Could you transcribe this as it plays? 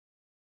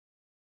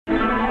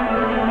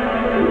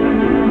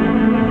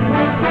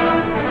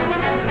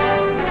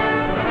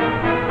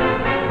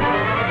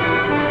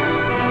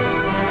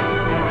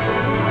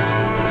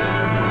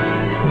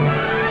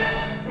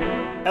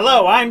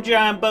I'm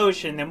Jon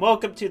Boschen, and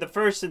welcome to the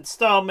first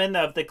installment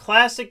of the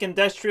Classic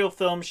Industrial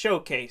Film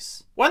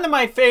Showcase. One of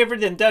my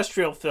favorite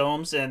industrial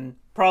films, and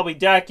probably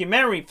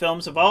documentary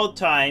films of all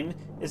time,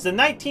 is the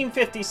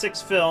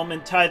 1956 film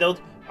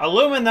entitled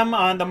Aluminum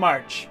on the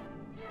March.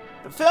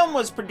 The film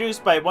was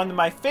produced by one of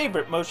my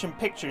favorite motion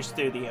picture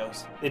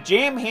studios, the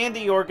Jam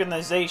Handy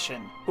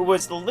Organization, who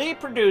was the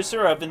lead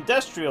producer of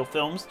industrial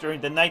films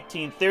during the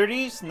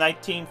 1930s,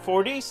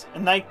 1940s,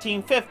 and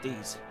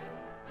 1950s.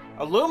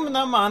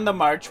 Aluminum on the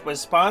March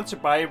was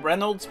sponsored by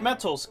Reynolds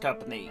Metals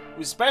Company,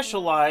 who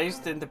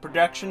specialized in the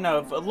production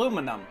of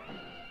aluminum.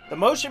 The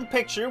motion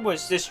picture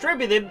was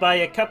distributed by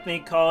a company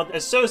called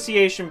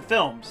Association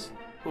Films,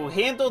 who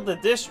handled the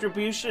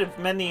distribution of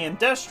many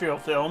industrial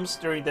films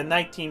during the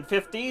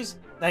 1950s,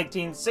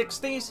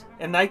 1960s,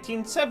 and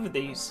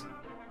 1970s.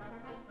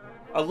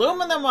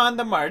 Aluminum on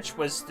the March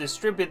was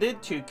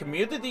distributed to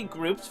community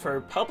groups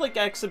for public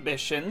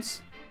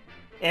exhibitions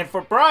and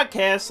for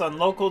broadcasts on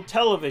local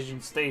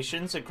television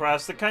stations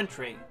across the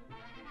country.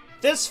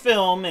 This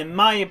film, in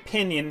my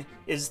opinion,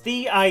 is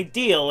the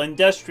ideal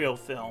industrial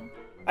film.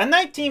 A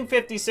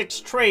 1956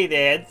 trade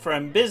ad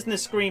from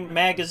Business Screen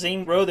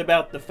magazine wrote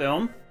about the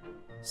film.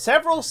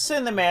 Several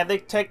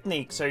cinematic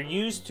techniques are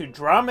used to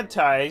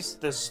dramatize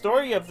the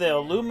story of the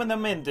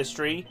aluminum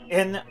industry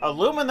in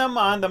Aluminum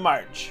on the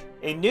March,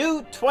 a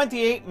new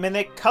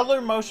 28-minute color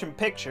motion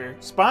picture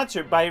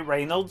sponsored by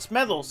Reynolds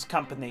Metals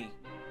Company.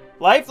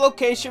 Live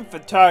location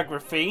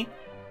photography,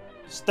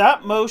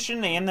 stop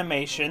motion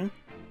animation,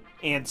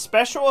 and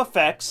special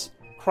effects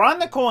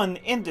chronicle an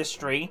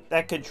industry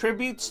that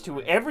contributes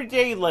to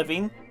everyday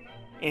living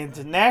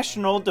and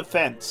national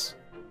defense.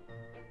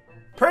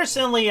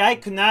 Personally, I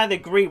could not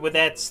agree with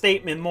that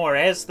statement more,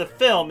 as the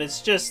film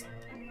is just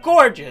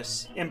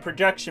gorgeous in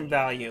production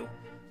value.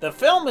 The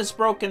film is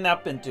broken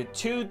up into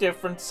two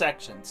different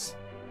sections.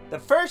 The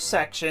first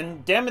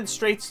section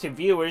demonstrates to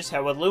viewers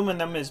how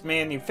aluminum is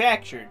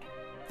manufactured.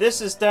 This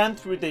is done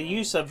through the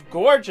use of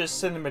gorgeous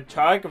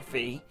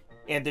cinematography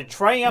and a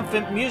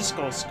triumphant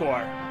musical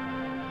score.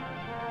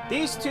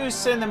 These two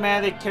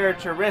cinematic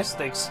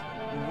characteristics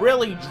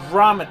really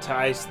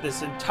dramatize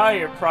this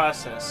entire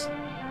process.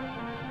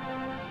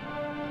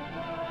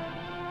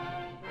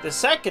 The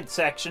second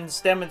section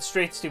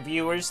demonstrates to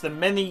viewers the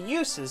many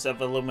uses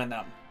of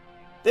aluminum.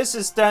 This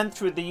is done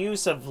through the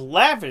use of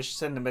lavish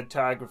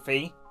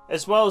cinematography,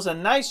 as well as a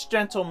nice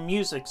gentle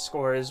music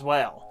score as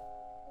well.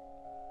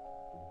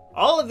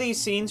 All of these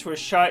scenes were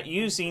shot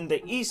using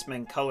the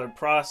Eastman color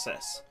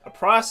process, a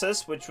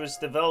process which was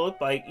developed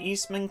by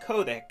Eastman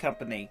Kodak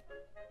Company.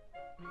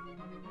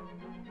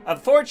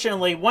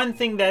 Unfortunately, one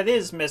thing that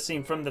is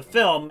missing from the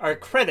film are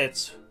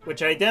credits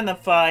which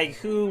identify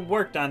who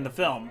worked on the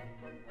film.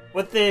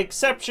 With the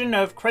exception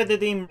of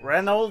crediting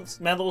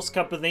Reynolds Metals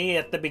Company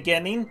at the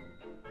beginning,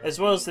 as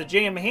well as the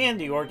Jam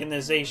Handy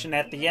Organization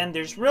at the end,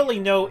 there's really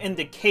no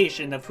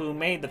indication of who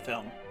made the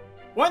film.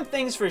 One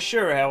thing's for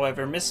sure,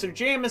 however, Mr.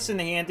 Jamison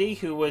Handy,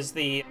 who was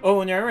the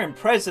owner and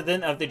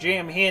president of the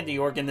Jam Handy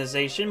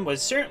Organization,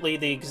 was certainly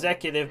the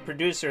executive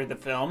producer of the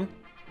film.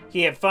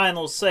 He had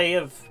final say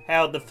of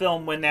how the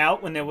film went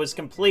out when it was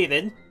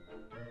completed.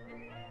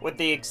 With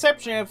the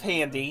exception of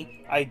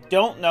Handy, I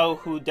don't know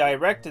who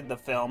directed the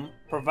film,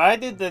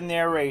 provided the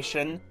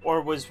narration,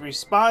 or was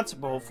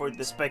responsible for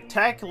the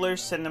spectacular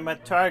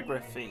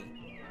cinematography.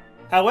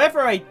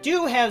 However, I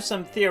do have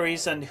some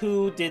theories on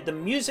who did the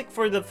music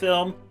for the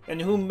film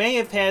and who may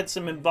have had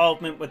some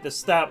involvement with the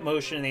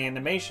stop-motion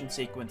animation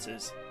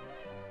sequences.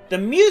 The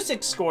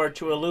music score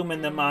to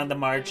Aluminum on the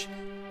March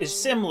is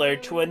similar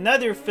to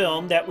another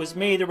film that was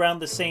made around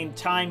the same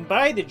time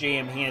by the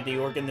Jam Handy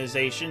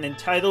Organization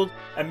entitled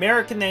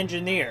American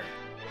Engineer.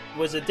 It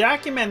was a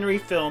documentary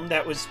film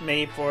that was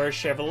made for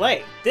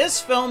Chevrolet.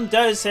 This film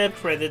does have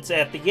credits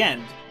at the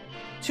end.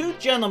 Two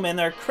gentlemen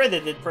are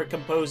credited for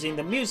composing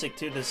the music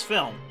to this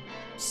film,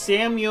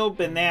 Samuel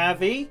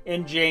Benavi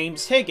and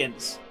James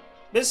Higgins.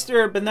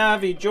 Mr.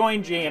 Benavi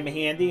joined Jam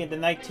Handy in the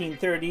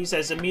 1930s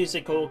as a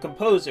musical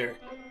composer.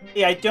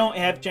 I don't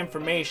have much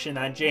information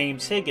on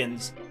James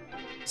Higgins.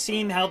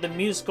 Seeing how the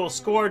musical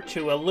score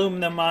to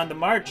Aluminum on the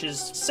March is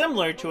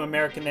similar to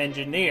American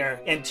Engineer,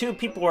 and two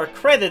people are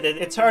credited,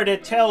 it's hard to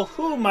tell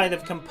who might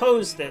have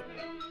composed it.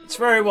 It's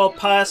very well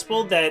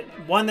possible that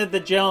one of the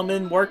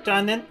gentlemen worked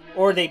on it,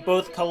 or they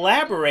both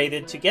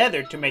collaborated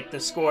together to make the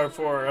score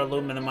for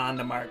Aluminum on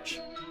the March.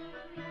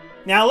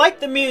 Now, like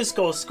the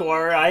musical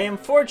score, I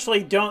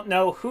unfortunately don't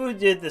know who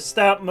did the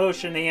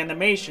stop-motion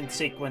animation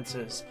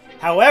sequences.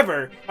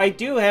 However, I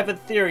do have a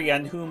theory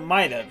on who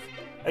might have.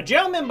 A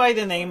gentleman by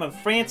the name of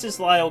Francis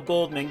Lyle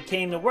Goldman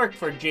came to work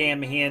for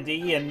Jam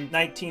Handy in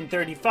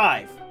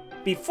 1935.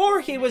 Before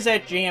he was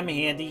at Jam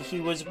Handy,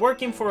 he was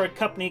working for a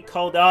company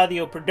called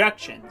Audio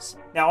Productions.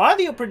 Now,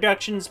 Audio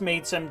Productions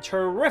made some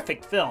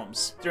terrific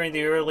films during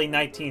the early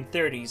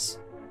 1930s.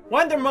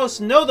 One of their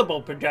most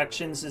notable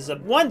productions is a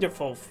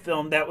wonderful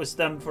film that was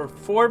done for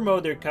Ford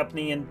Motor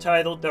Company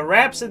entitled The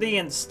Rhapsody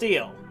in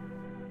Steel.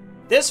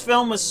 This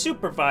film was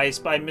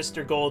supervised by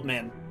Mr.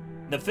 Goldman.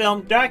 The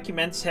film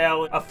documents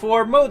how a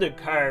four-motor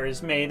car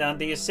is made on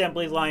the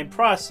assembly line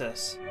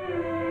process.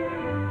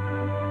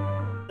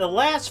 The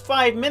last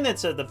 5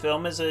 minutes of the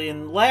film is an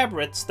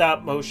elaborate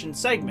stop-motion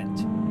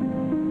segment.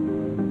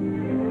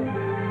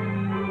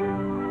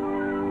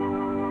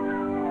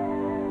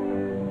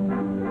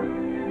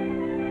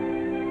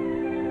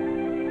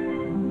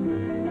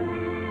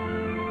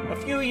 A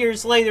few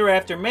years later,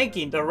 after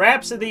making The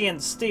Rhapsody in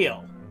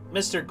Steel,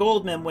 Mr.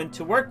 Goldman went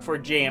to work for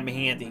J.M.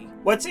 Handy.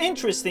 What's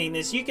interesting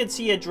is you can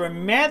see a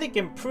dramatic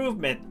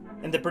improvement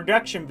in the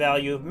production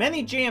value of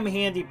many J.M.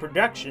 Handy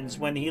productions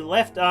when he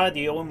left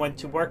audio and went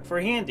to work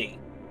for Handy.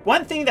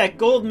 One thing that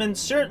Goldman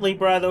certainly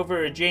brought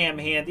over to J.M.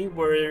 Handy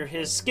were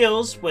his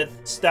skills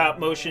with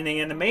stop-motion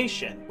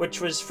animation, which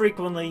was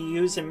frequently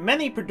used in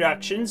many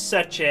productions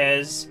such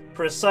as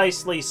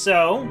Precisely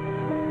So,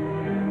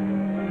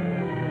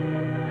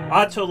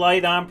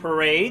 Autolite on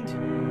Parade,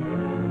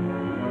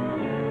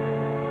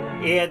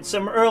 and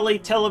some early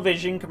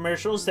television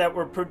commercials that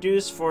were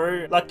produced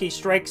for Lucky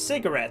Strike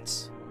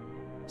cigarettes.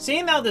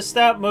 Seeing how the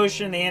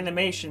stop-motion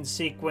animation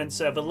sequence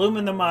of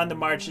Aluminum on the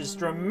March is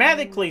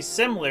dramatically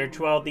similar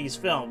to all these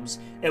films,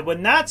 it would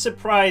not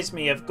surprise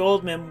me if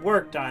Goldman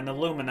worked on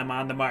Aluminum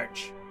on the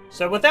March.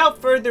 So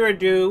without further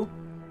ado,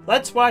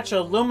 let's watch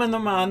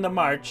Aluminum on the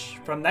March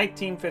from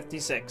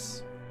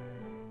 1956.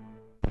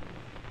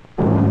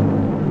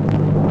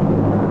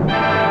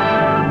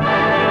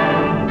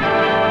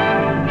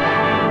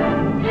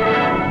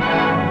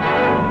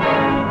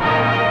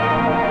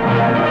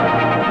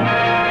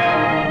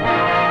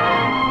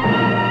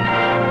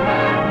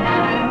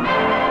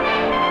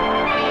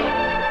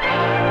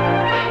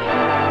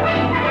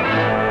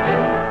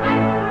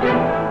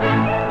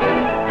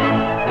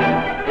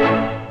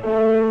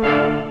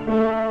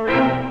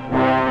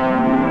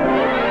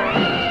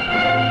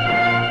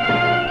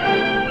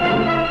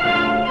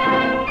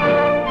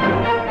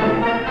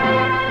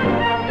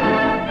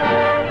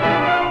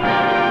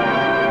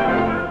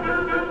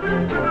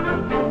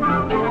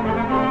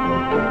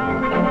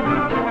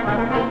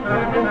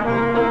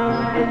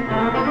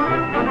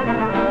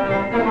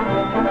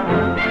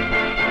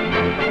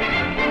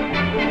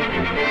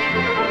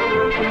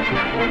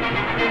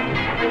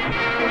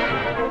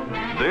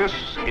 This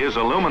is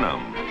aluminum.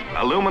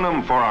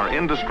 Aluminum for our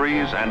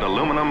industries and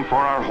aluminum for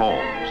our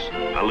homes.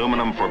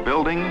 Aluminum for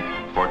building,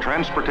 for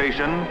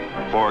transportation,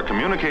 for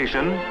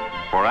communication,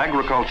 for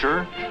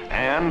agriculture,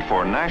 and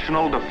for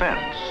national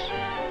defense.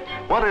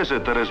 What is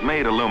it that has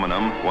made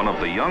aluminum, one of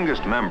the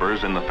youngest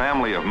members in the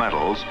family of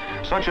metals,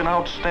 such an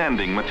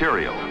outstanding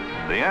material?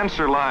 The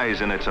answer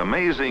lies in its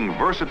amazing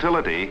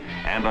versatility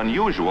and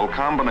unusual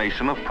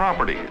combination of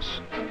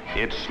properties.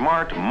 Its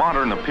smart,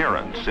 modern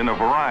appearance in a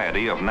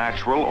variety of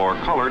natural or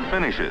colored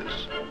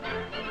finishes.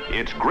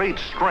 Its great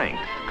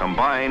strength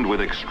combined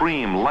with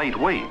extreme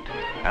lightweight,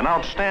 an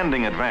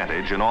outstanding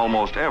advantage in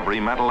almost every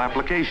metal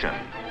application.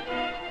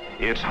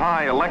 Its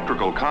high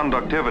electrical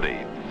conductivity,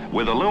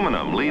 with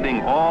aluminum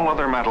leading all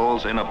other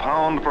metals in a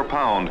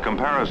pound-for-pound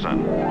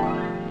comparison.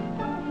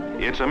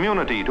 Its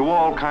immunity to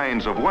all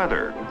kinds of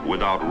weather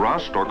without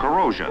rust or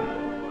corrosion.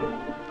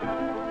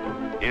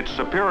 Its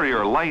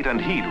superior light and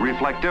heat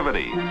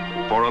reflectivity,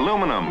 for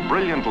aluminum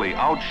brilliantly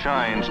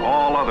outshines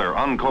all other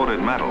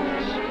uncoated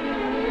metals.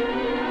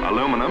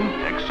 Aluminum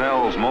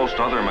excels most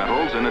other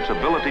metals in its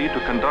ability to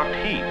conduct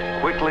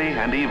heat quickly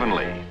and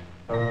evenly.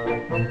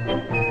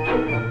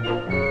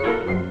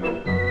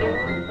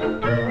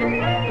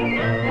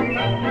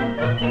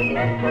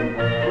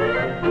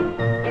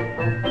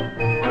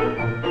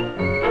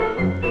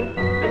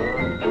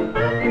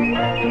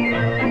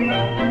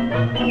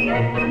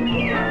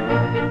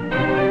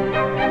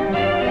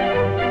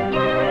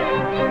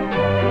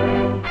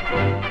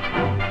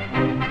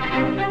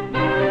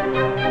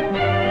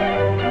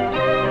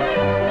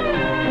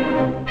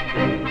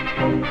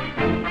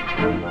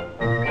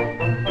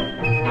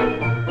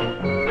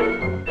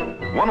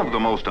 One of the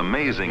most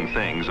amazing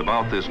things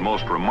about this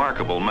most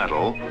remarkable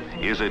metal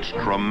is its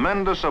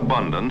tremendous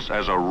abundance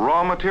as a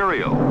raw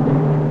material.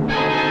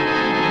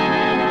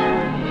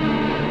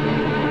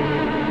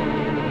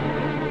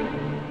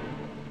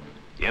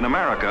 In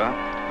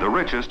America, the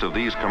richest of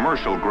these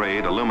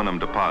commercial-grade aluminum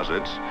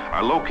deposits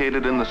are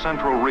located in the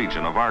central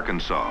region of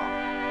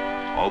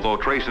Arkansas. Although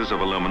traces of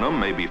aluminum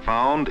may be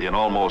found in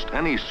almost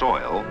any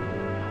soil,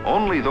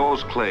 only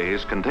those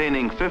clays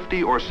containing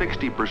 50 or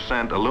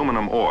 60%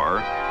 aluminum ore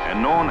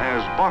and known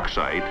as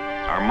bauxite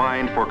are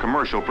mined for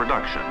commercial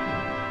production.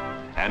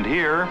 And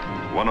here,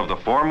 one of the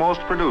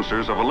foremost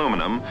producers of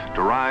aluminum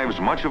derives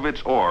much of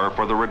its ore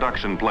for the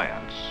reduction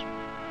plants.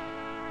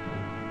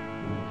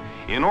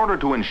 In order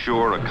to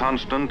ensure a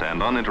constant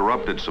and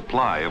uninterrupted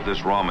supply of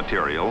this raw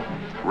material,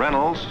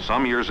 Reynolds,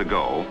 some years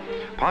ago,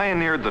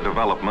 pioneered the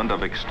development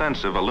of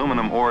extensive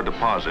aluminum ore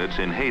deposits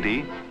in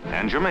Haiti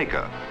and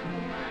Jamaica.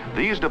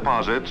 These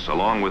deposits,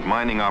 along with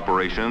mining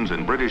operations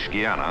in British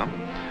Guiana,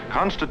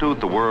 constitute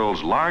the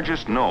world's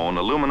largest known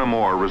aluminum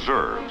ore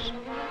reserves,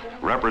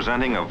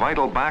 representing a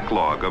vital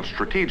backlog of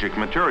strategic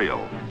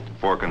material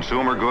for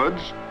consumer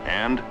goods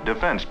and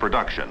defense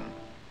production.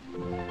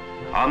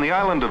 On the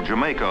island of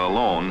Jamaica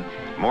alone,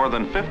 more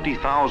than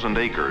 50,000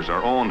 acres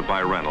are owned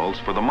by Reynolds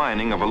for the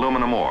mining of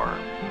aluminum ore.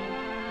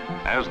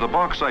 As the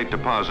bauxite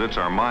deposits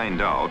are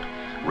mined out,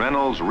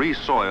 Reynolds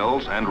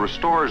resoils and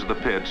restores the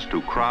pits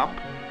to crop,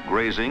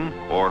 grazing,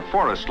 or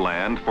forest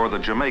land for the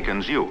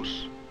Jamaicans'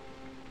 use.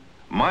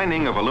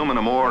 Mining of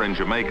aluminum ore in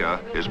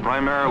Jamaica is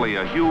primarily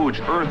a huge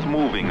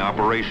earth-moving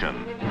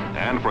operation,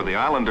 and for the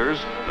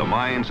islanders, the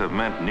mines have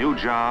meant new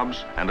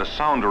jobs and a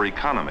sounder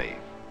economy.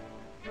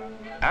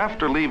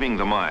 After leaving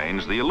the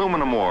mines, the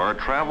aluminum ore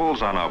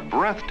travels on a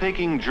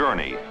breathtaking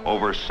journey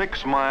over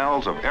 6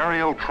 miles of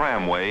aerial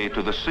tramway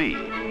to the sea.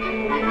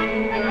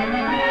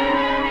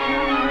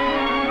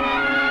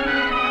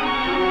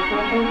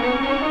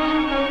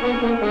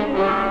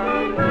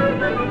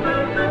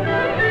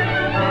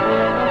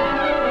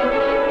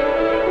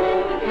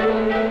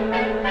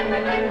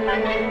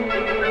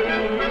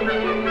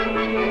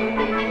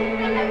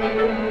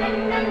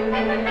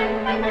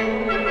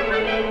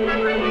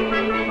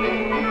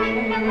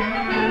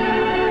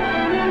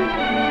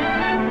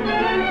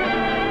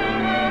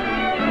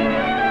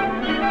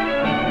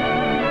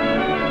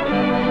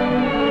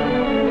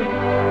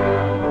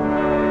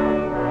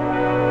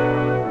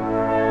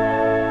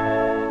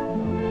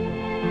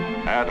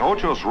 At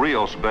Ochos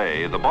Rios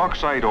Bay, the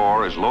bauxite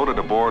ore is loaded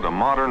aboard a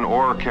modern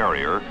ore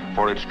carrier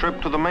for its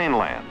trip to the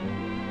mainland,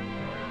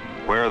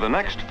 where the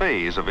next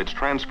phase of its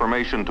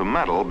transformation to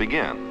metal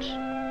begins.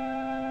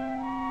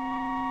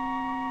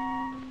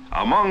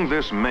 Among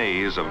this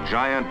maze of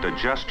giant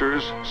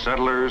digesters,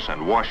 settlers,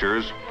 and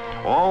washers,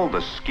 all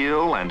the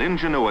skill and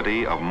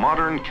ingenuity of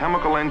modern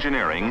chemical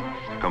engineering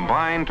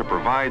combine to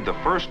provide the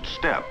first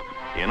step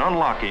in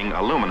unlocking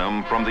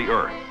aluminum from the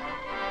earth.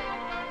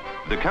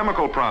 The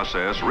chemical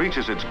process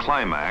reaches its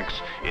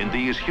climax in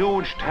these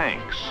huge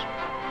tanks,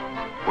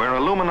 where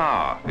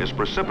alumina is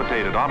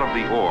precipitated out of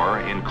the ore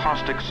in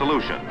caustic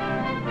solution.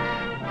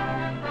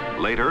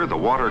 Later, the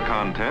water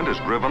content is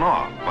driven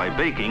off by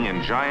baking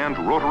in giant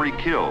rotary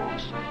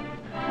kilns,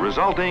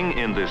 resulting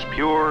in this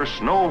pure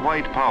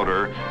snow-white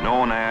powder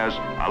known as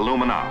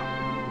alumina.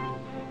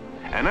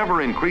 An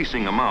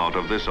ever-increasing amount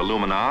of this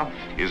alumina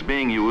is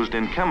being used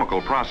in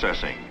chemical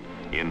processing,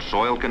 in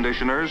soil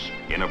conditioners,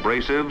 in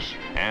abrasives,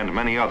 and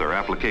many other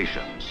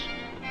applications.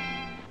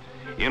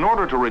 In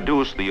order to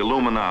reduce the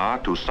alumina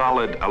to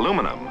solid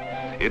aluminum,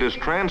 it is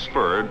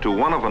transferred to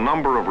one of a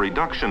number of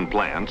reduction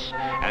plants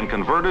and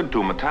converted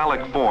to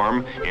metallic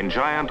form in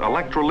giant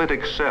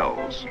electrolytic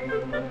cells.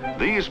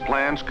 These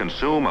plants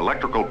consume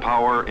electrical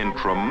power in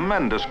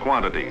tremendous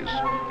quantities,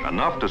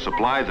 enough to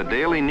supply the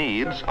daily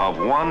needs of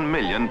 1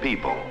 million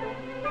people.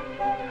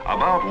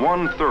 About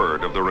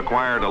 1/3 of the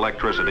required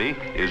electricity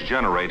is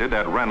generated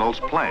at Reynolds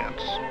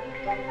plants,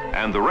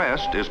 and the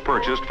rest is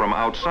purchased from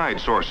outside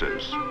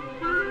sources.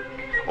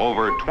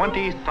 Over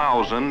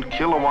 20,000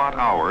 kilowatt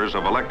hours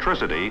of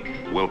electricity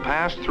will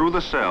pass through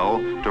the cell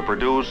to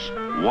produce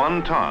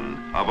 1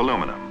 ton of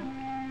aluminum.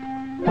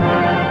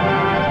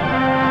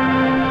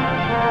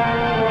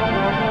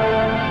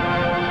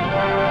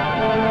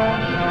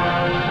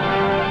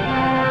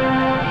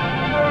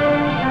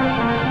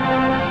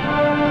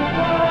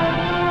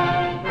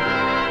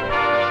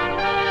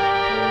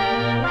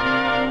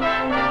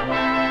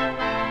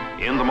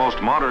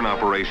 Modern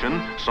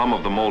operation, some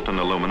of the molten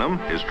aluminum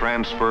is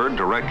transferred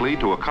directly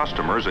to a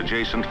customer's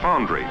adjacent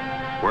foundry,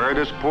 where it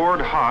is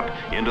poured hot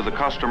into the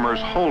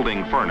customer's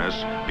holding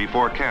furnace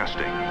before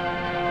casting.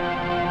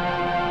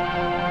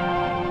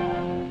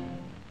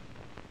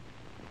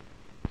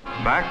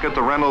 Back at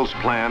the Reynolds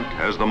plant,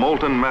 as the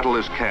molten metal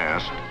is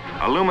cast,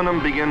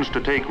 aluminum begins to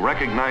take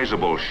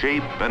recognizable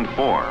shape and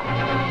form.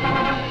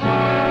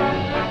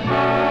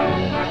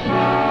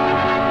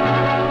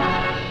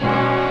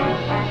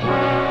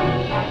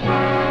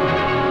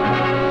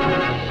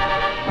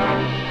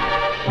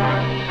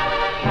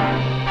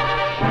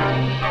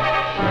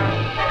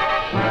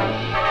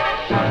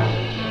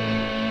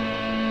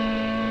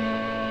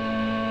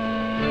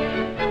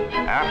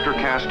 After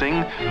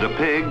casting, the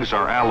pigs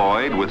are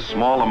alloyed with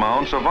small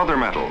amounts of other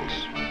metals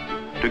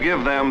to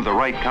give them the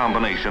right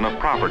combination of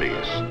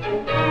properties.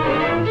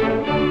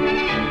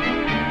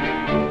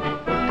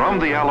 From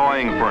the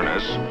alloying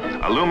furnace,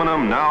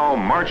 aluminum now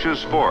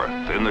marches forth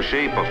in the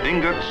shape of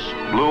ingots,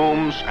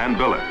 blooms, and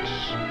billets,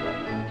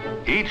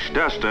 each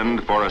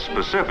destined for a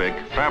specific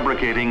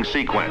fabricating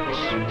sequence.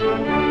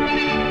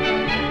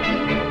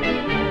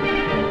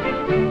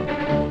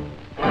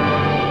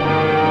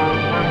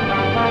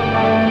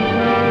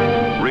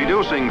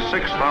 Reducing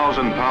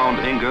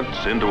 6,000-pound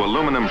ingots into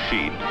aluminum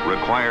sheet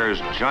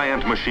requires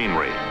giant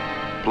machinery,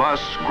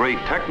 plus great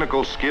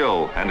technical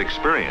skill and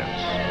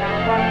experience.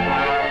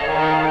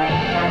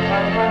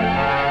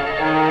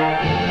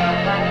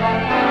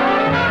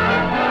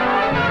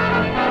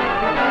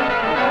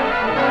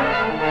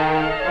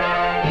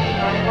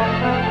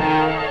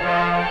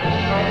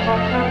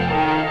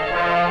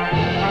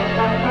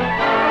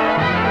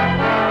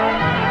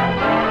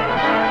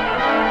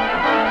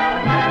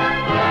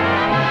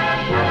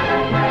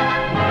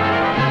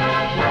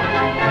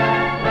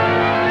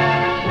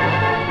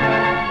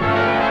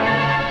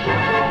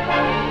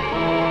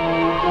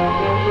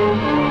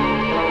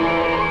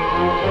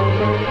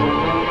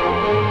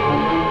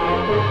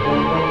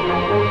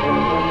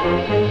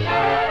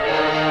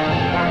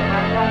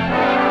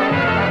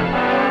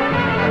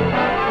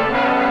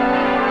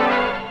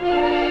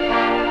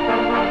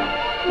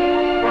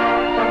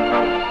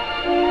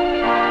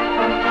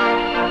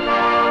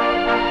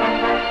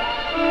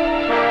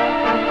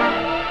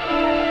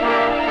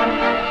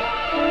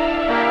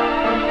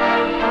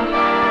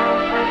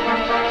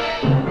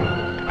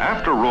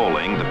 After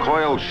rolling, the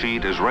coiled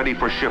sheet is ready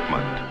for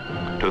shipment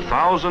to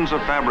thousands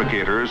of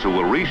fabricators who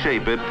will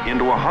reshape it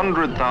into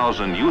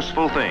 100,000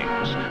 useful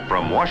things,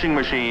 from washing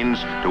machines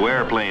to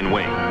airplane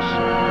wings.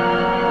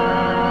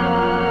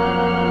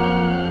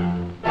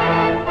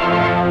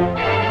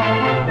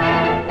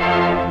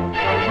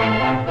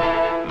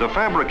 The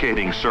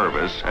fabricating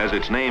service, as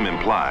its name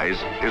implies,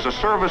 is a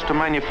service to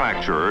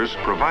manufacturers,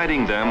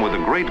 providing them with a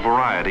great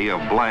variety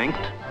of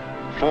blanked,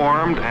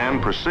 formed,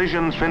 and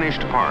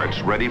precision-finished parts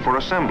ready for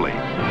assembly.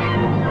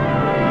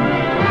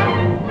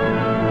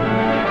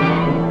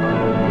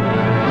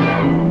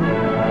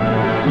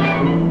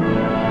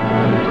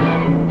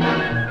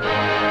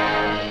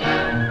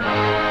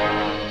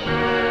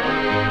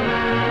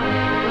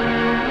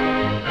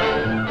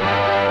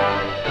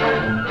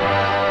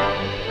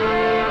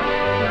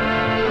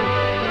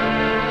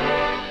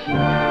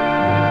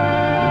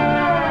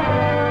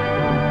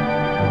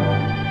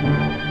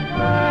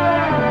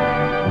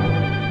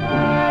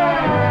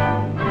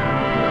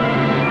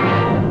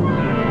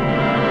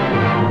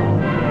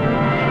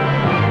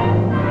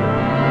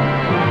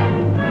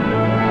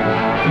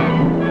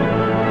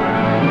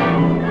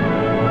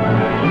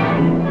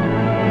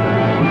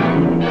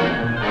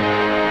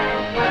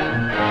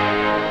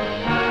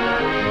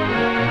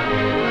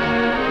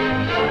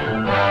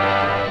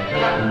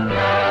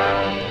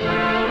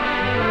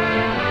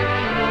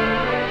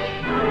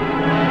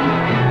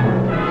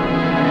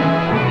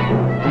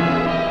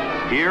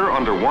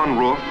 Under one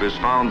roof is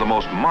found the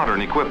most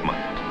modern equipment.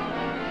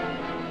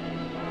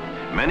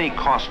 Many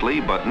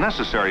costly but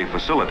necessary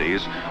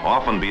facilities,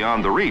 often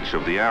beyond the reach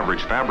of the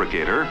average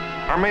fabricator,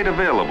 are made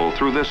available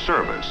through this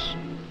service,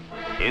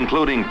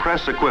 including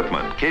press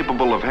equipment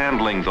capable of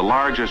handling the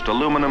largest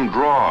aluminum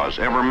draws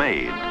ever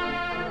made,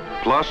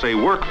 plus a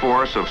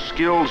workforce of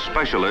skilled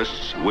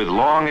specialists with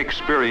long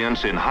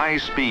experience in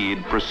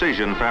high-speed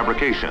precision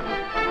fabrication.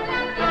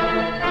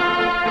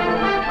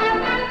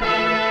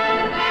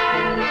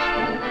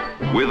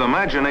 With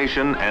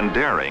imagination and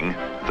daring,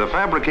 the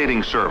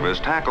fabricating service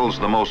tackles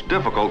the most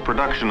difficult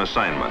production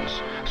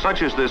assignments,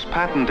 such as this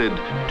patented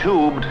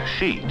tubed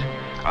sheet,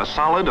 a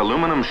solid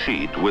aluminum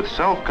sheet with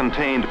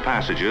self-contained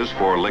passages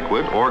for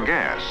liquid or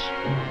gas.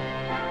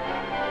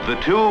 The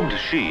tubed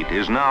sheet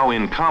is now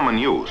in common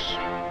use,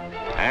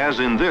 as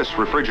in this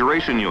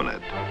refrigeration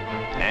unit,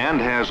 and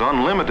has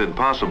unlimited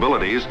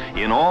possibilities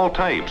in all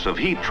types of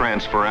heat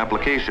transfer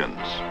applications.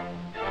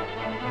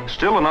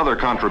 Still another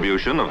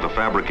contribution of the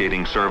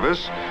fabricating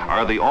service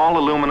are the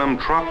all-aluminum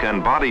truck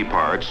and body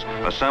parts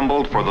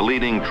assembled for the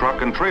leading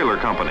truck and trailer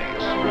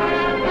companies.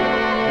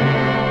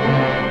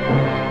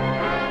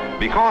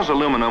 Because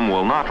aluminum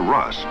will not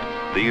rust,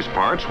 these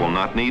parts will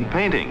not need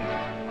painting,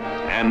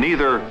 and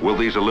neither will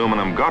these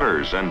aluminum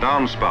gutters and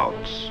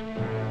downspouts.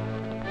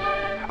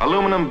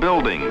 Aluminum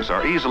buildings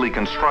are easily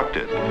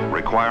constructed,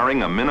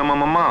 requiring a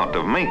minimum amount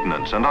of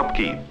maintenance and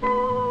upkeep.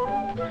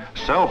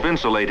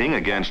 Self-insulating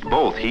against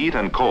both heat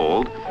and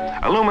cold,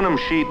 aluminum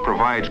sheet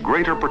provides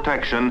greater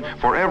protection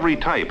for every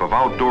type of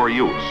outdoor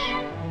use,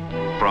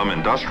 from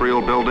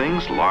industrial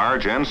buildings,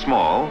 large and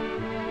small,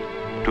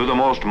 to the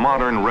most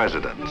modern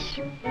residence.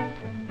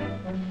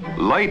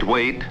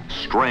 Lightweight,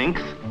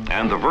 strength,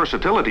 and the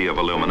versatility of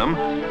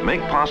aluminum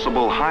make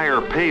possible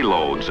higher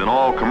payloads in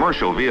all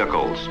commercial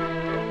vehicles,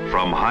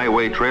 from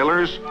highway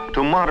trailers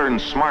to modern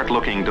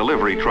smart-looking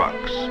delivery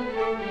trucks.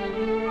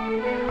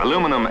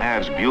 Aluminum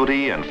adds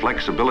beauty and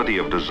flexibility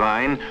of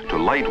design to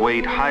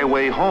lightweight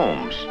highway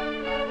homes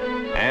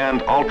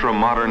and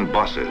ultra-modern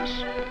buses.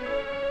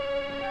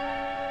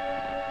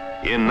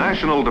 In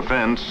national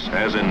defense,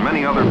 as in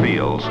many other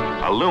fields,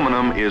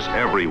 aluminum is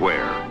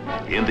everywhere.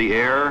 In the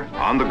air,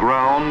 on the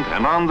ground,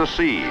 and on the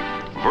sea,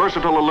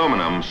 versatile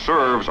aluminum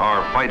serves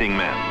our fighting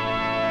men.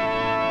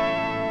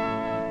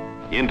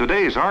 In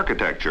today's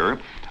architecture,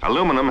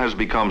 aluminum has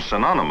become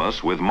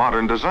synonymous with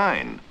modern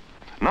design,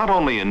 not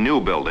only in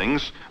new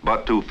buildings,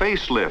 but to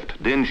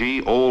facelift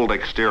dingy old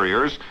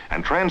exteriors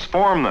and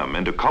transform them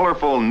into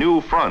colorful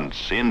new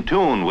fronts in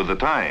tune with the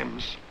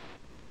times.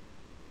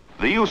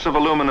 The use of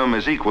aluminum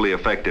is equally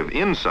effective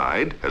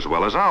inside as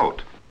well as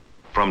out.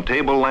 From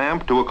table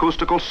lamp to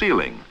acoustical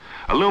ceiling,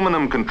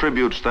 aluminum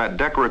contributes that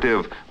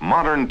decorative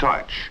modern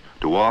touch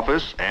to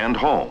office and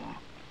home.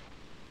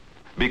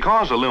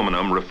 Because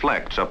aluminum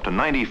reflects up to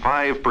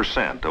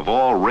 95% of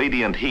all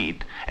radiant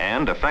heat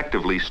and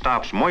effectively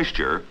stops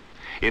moisture,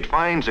 it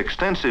finds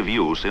extensive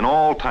use in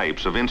all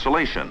types of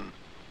insulation.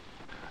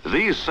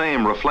 These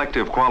same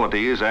reflective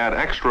qualities add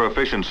extra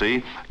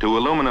efficiency to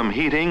aluminum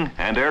heating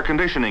and air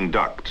conditioning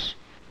ducts.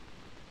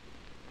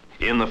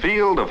 In the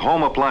field of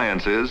home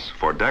appliances,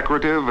 for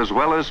decorative as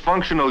well as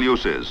functional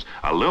uses,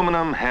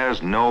 aluminum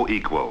has no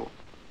equal.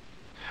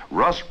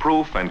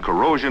 Rust-proof and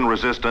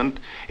corrosion-resistant,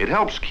 it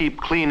helps keep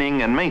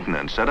cleaning and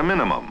maintenance at a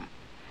minimum.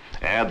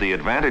 Add the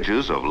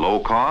advantages of low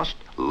cost,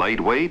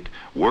 lightweight,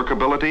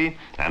 workability,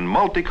 and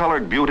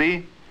multicolored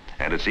beauty,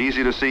 and it's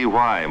easy to see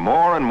why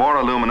more and more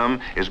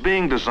aluminum is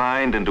being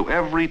designed into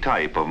every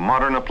type of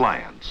modern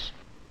appliance.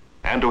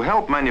 And to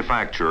help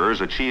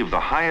manufacturers achieve the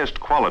highest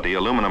quality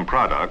aluminum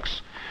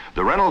products,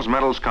 the Reynolds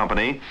Metals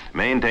Company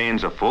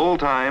maintains a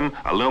full-time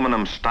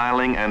aluminum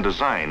styling and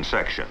design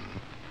section.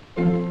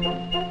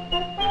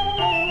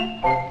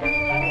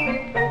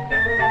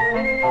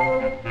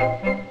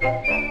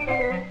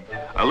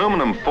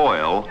 Aluminum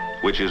foil,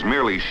 which is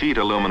merely sheet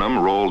aluminum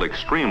rolled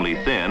extremely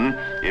thin,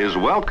 is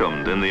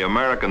welcomed in the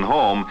American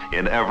home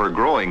in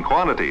ever-growing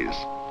quantities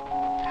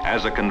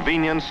as a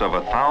convenience of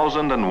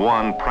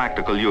 1,001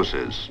 practical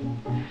uses.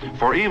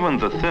 For even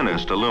the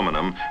thinnest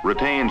aluminum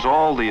retains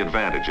all the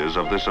advantages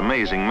of this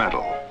amazing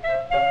metal.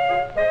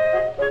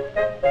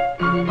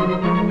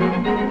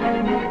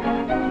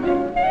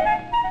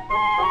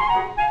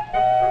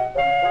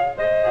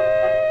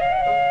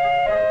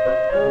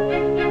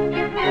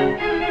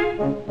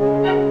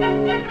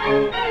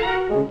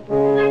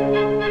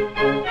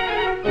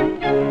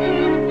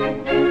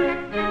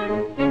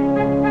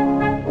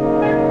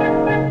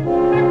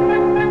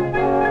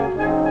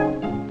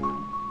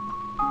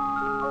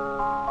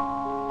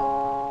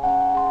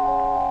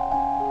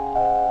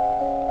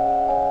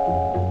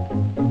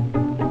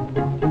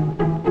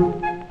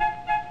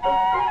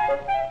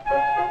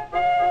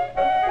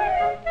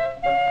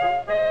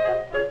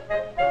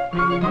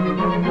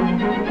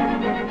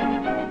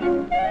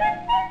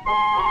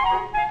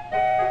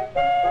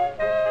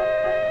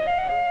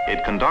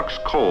 It conducts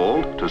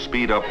cold to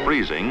speed up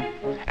freezing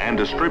and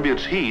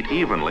distributes heat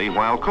evenly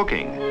while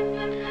cooking.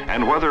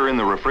 And whether in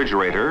the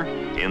refrigerator,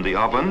 in the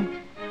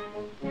oven,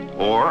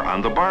 or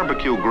on the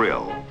barbecue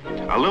grill,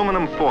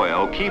 aluminum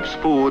foil keeps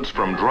foods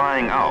from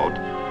drying out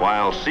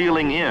while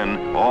sealing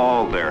in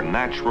all their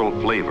natural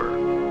flavor.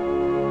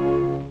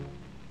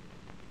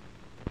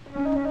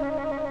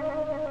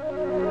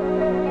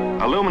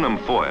 Aluminum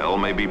foil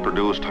may be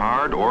produced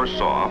hard or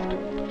soft,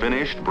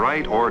 finished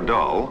bright or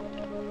dull,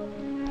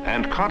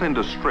 and cut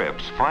into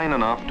strips fine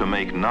enough to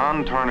make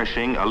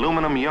non-tarnishing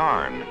aluminum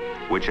yarn,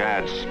 which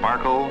adds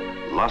sparkle,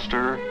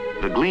 luster,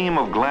 the gleam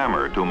of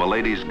glamour to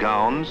milady's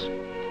gowns,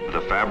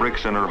 the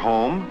fabrics in her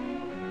home,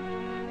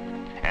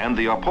 and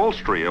the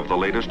upholstery of the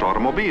latest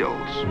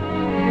automobiles.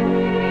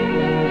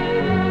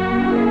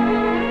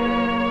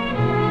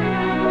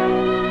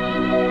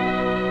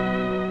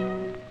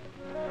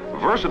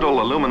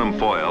 Versatile aluminum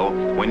foil,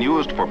 when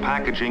used for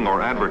packaging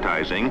or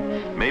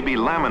advertising, may be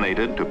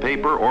laminated to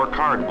paper or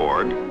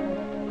cardboard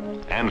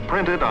and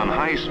printed on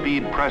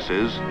high-speed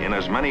presses in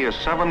as many as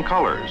 7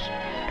 colors,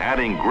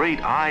 adding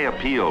great eye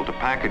appeal to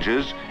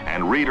packages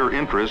and reader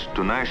interest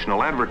to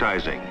national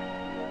advertising.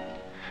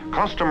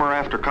 Customer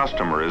after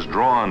customer is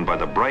drawn by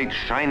the bright,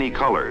 shiny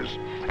colors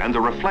and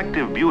the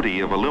reflective beauty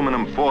of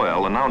aluminum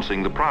foil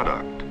announcing the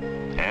product.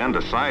 And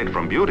aside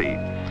from beauty,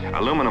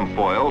 aluminum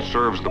foil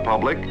serves the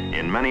public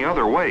in many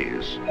other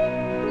ways.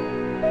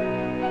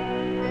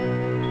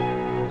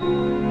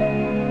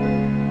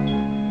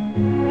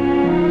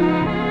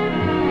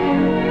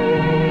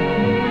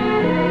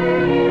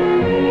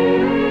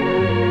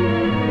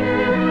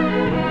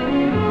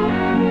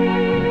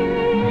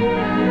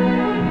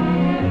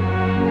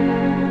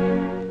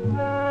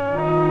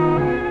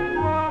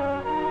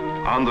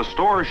 On the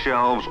store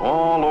shelves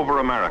all over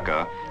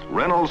America,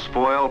 Reynolds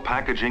foil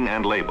packaging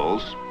and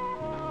labels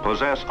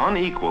possess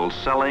unequaled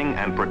selling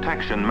and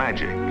protection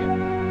magic.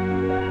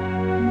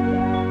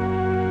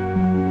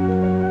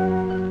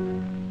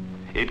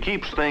 It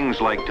keeps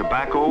things like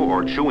tobacco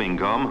or chewing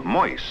gum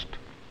moist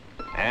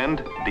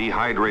and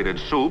dehydrated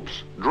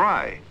soups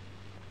dry.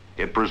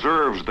 It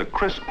preserves the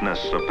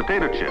crispness of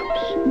potato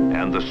chips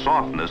and the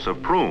softness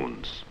of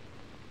prunes.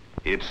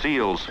 It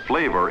seals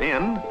flavor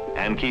in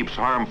and keeps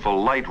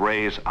harmful light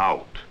rays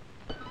out.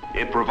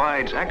 It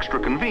provides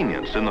extra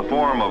convenience in the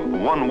form of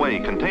one-way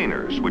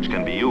containers, which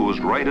can be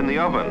used right in the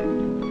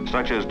oven,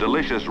 such as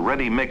delicious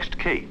ready-mixed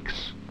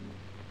cakes,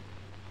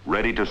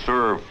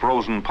 ready-to-serve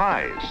frozen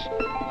pies,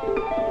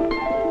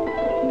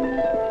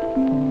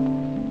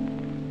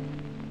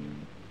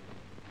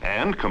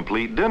 and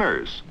complete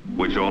dinners,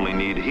 which only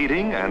need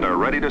heating and are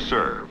ready to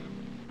serve.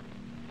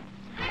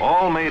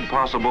 All made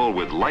possible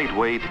with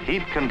lightweight,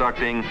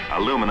 heat-conducting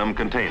aluminum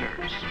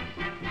containers.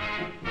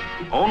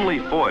 Only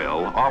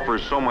foil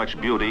offers so much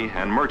beauty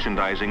and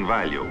merchandising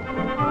value.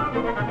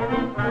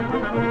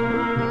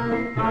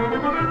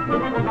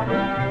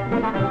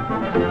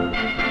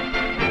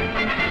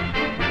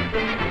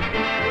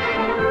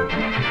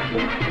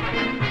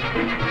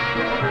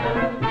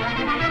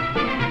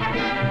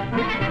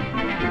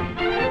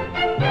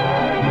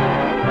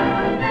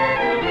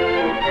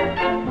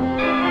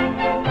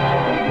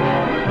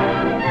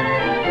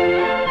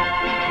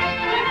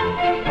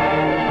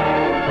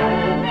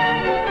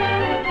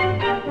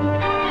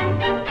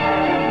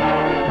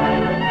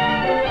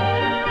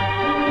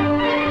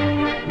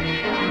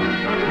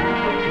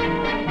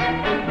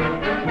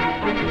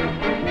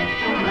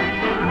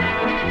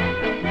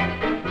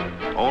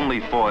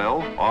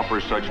 foil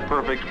offers such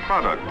perfect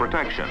product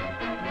protection.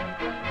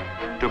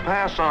 To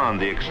pass on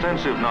the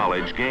extensive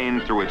knowledge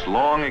gained through its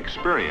long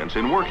experience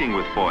in working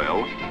with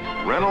foil,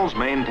 Reynolds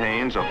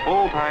maintains a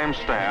full-time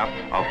staff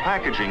of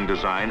packaging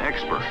design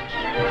experts.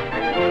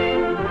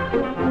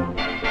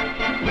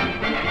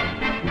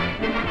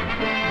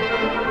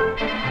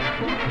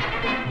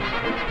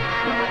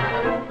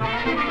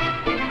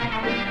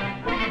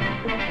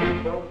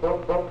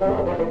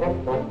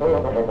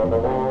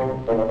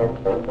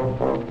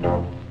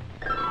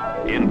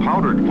 In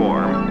powdered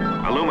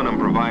form, aluminum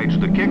provides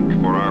the kick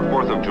for our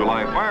 4th of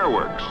July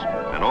fireworks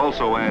and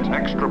also adds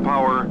extra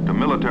power to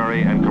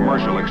military and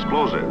commercial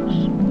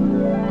explosives.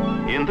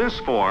 In this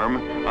form,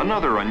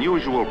 another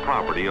unusual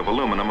property of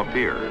aluminum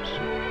appears.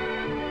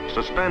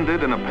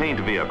 Suspended in a paint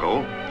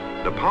vehicle,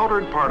 the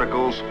powdered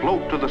particles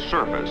float to the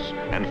surface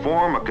and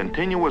form a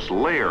continuous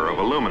layer of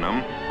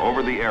aluminum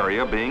over the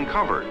area being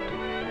covered.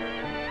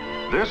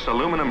 This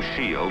aluminum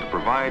shield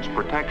provides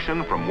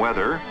protection from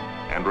weather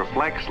and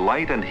reflects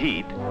light and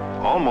heat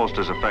almost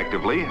as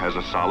effectively as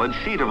a solid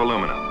sheet of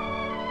aluminum.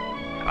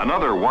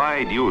 Another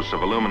wide use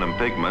of aluminum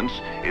pigments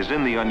is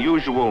in the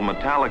unusual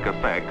metallic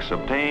effects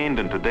obtained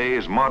in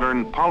today's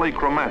modern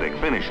polychromatic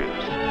finishes.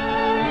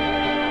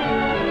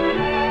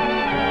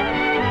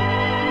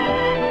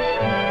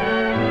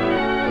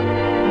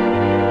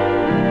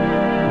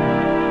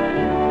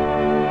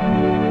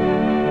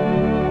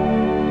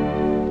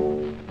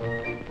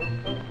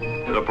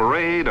 The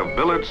parade of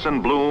billets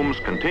and blooms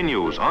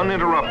continues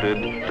uninterrupted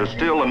to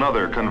still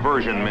another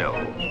conversion mill.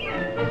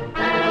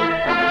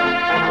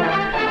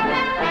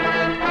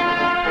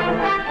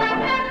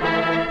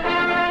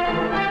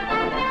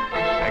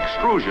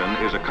 Extrusion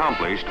is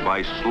accomplished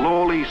by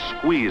slowly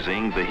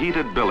squeezing the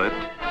heated billet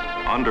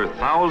under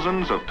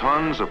thousands of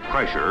tons of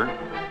pressure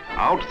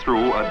out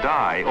through a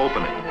die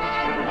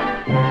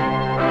opening.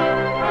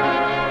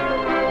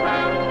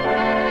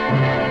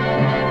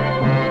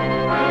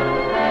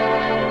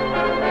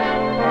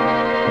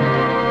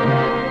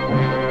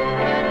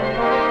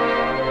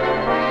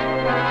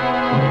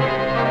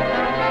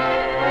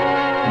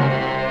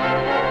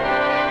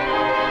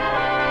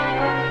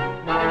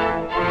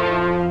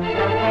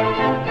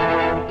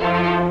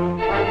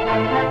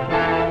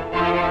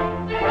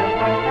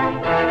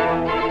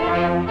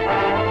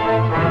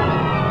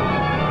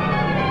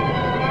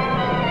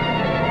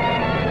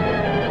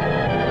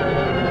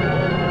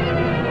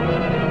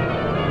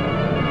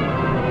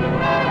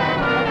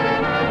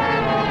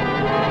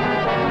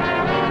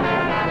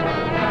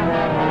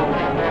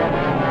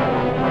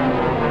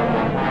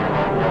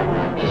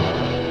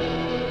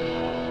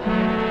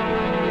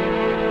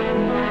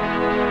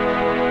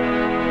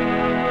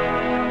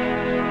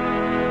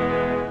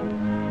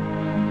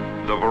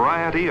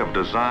 Of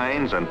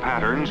designs and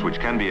patterns which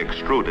can be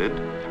extruded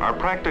are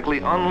practically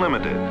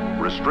unlimited,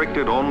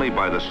 restricted only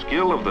by the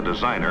skill of the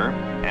designer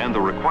and the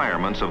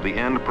requirements of the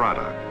end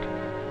product.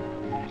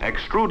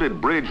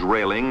 Extruded bridge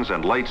railings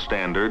and light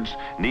standards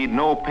need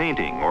no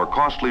painting or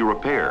costly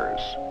repairs.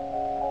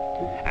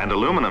 And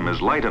aluminum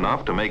is light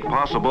enough to make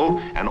possible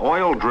an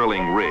oil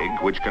drilling rig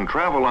which can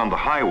travel on the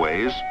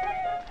highways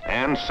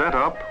and set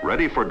up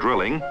ready for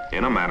drilling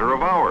in a matter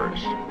of hours.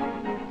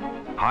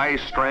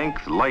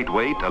 High-strength,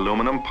 lightweight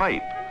aluminum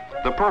pipe,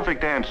 the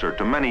perfect answer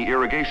to many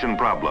irrigation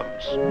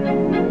problems.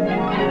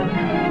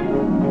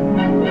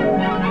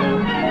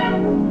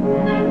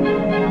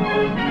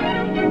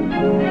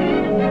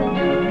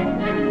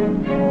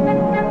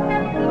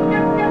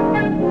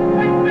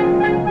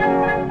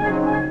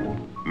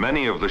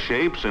 Many of the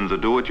shapes in the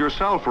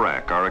do-it-yourself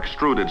rack are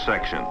extruded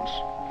sections,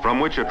 from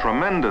which a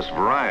tremendous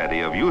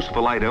variety of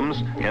useful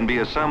items can be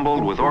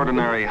assembled with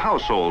ordinary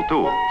household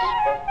tools.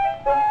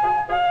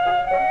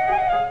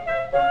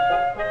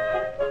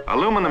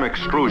 Aluminum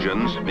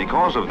extrusions,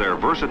 because of their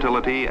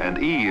versatility and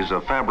ease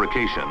of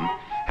fabrication,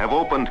 have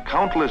opened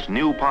countless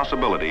new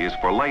possibilities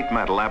for light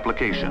metal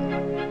application.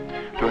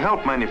 To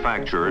help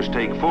manufacturers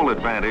take full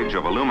advantage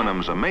of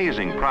aluminum's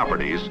amazing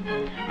properties,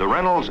 the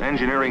Reynolds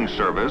Engineering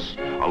Service,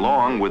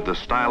 along with the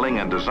Styling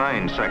and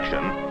Design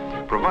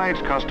section,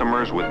 provides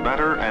customers with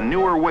better and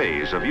newer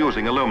ways of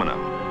using aluminum,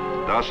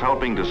 thus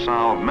helping to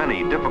solve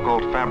many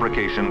difficult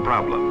fabrication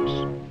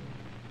problems.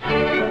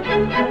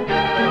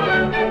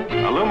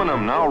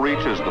 Aluminum now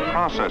reaches the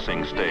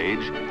processing stage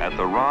at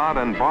the rod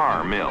and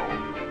bar mill.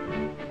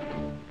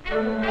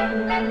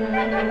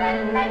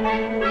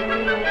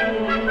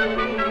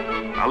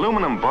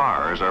 Aluminum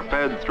bars are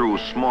fed through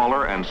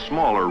smaller and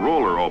smaller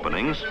roller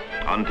openings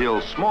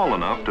until small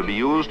enough to be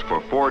used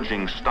for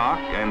forging stock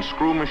and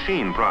screw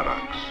machine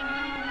products.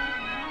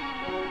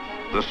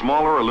 The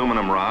smaller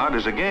aluminum rod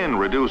is again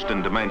reduced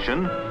in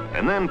dimension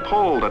and then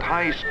pulled at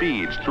high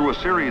speeds through a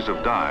series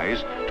of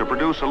dies to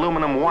produce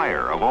aluminum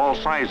wire of all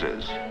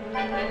sizes.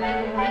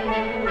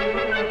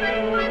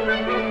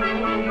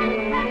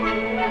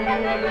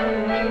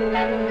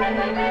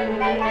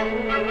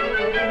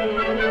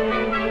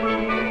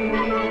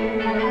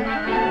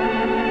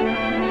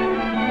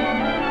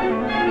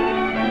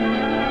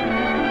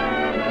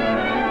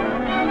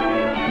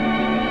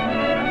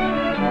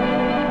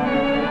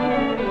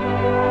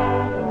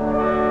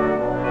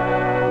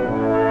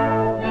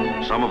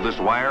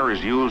 stainless wire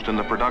is used in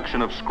the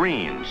production of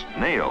screens,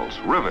 nails,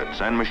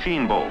 rivets, and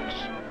machine bolts.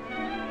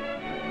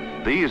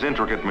 These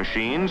intricate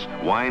machines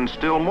wind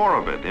still more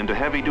of it into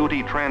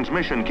heavy-duty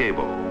transmission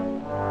cable.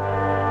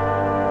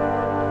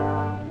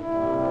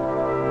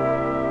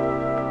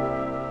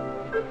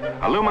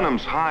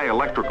 Aluminum's high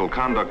electrical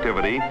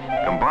conductivity,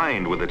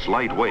 combined with its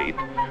light weight,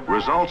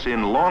 results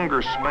in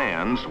longer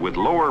spans with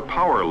lower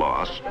power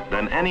loss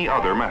than any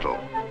other metal.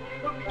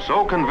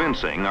 So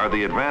convincing are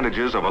the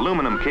advantages of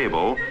aluminum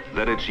cable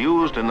that it's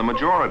used in the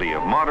majority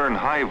of modern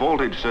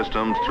high-voltage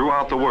systems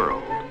throughout the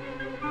world.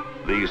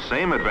 These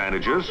same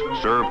advantages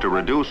serve to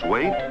reduce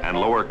weight and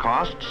lower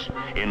costs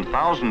in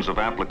thousands of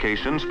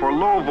applications for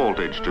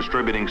low-voltage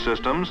distributing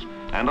systems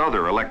and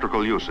other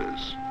electrical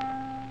uses.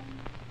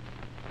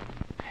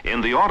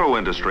 In the auto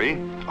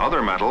industry,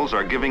 other metals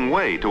are giving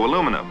way to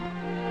aluminum.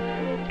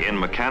 In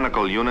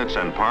mechanical units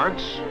and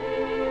parts,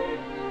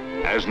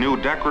 as new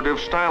decorative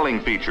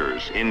styling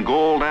features in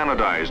gold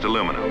anodized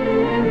aluminum.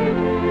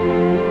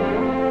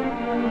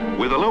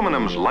 With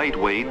aluminum's light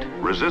weight,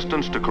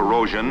 resistance to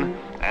corrosion,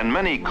 and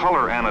many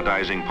color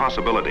anodizing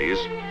possibilities,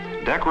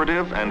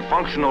 decorative and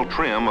functional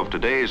trim of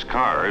today's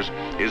cars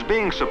is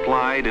being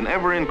supplied in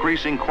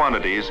ever-increasing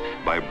quantities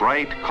by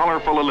bright,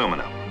 colorful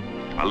aluminum.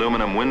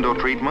 Aluminum window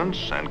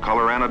treatments and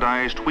color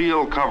anodized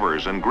wheel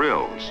covers and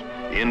grills,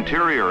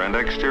 interior and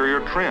exterior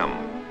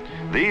trim.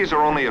 These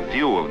are only a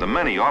few of the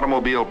many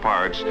automobile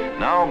parts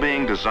now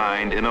being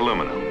designed in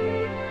aluminum.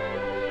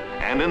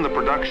 And in the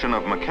production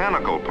of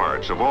mechanical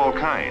parts of all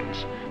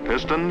kinds,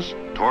 pistons,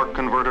 torque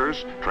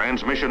converters,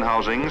 transmission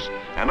housings,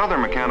 and other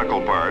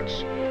mechanical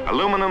parts,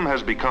 aluminum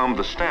has become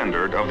the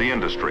standard of the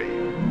industry.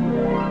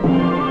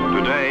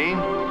 Today,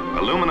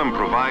 aluminum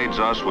provides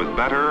us with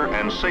better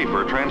and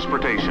safer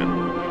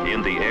transportation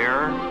in the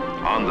air,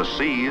 on the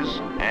seas,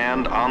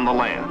 and on the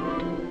land.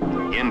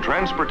 In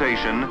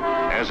transportation,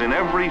 as in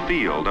every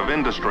field of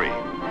industry,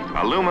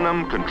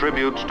 aluminum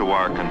contributes to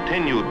our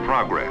continued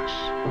progress.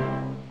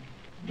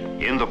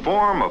 In the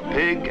form of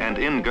pig and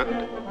ingot,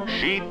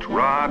 sheet,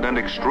 rod, and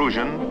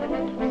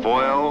extrusion,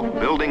 foil,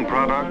 building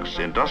products,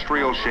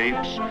 industrial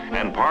shapes,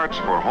 and parts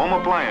for home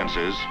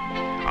appliances,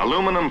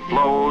 aluminum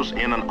flows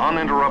in an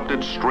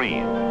uninterrupted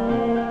stream.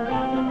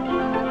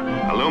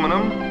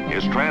 Aluminum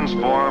is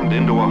transformed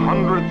into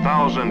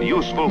 100,000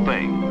 useful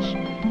things,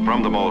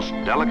 from the most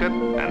delicate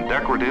and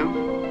decorative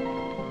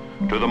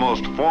to the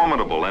most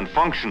formidable and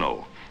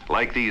functional,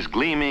 like these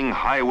gleaming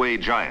highway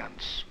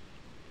giants.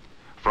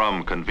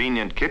 From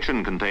convenient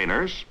kitchen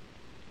containers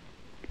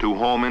to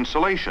home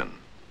insulation,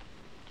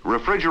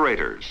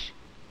 refrigerators,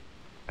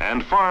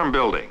 and farm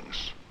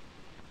buildings,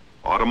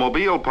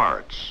 automobile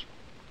parts,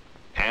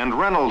 and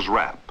Reynolds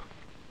wrap,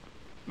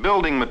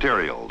 building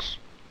materials,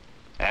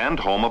 and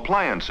home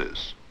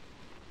appliances,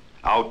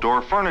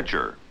 outdoor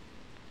furniture,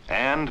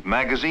 and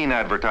magazine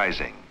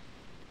advertising,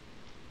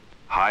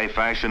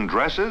 high-fashion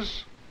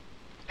dresses,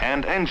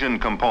 and engine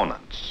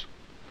components,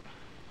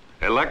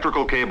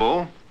 electrical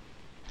cable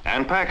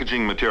and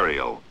packaging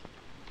material,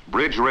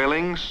 bridge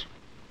railings,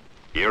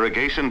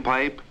 irrigation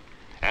pipe,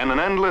 and an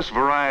endless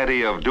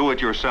variety of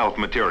do-it-yourself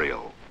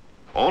material.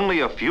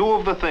 Only a few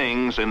of the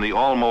things in the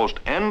almost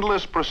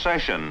endless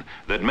procession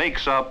that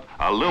makes up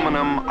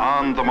aluminum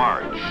on the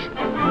march.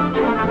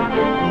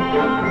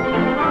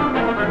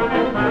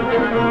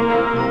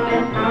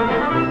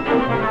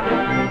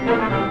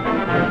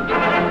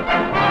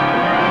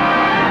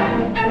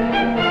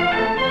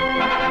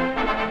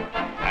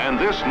 And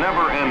this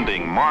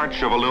never-ending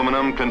march of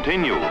aluminum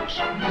continues,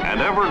 an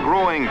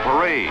ever-growing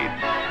parade,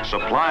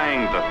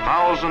 supplying the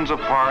thousands of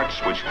parts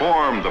which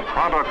form the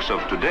products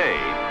of today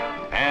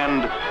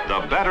and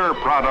the better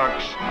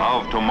products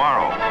of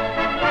tomorrow.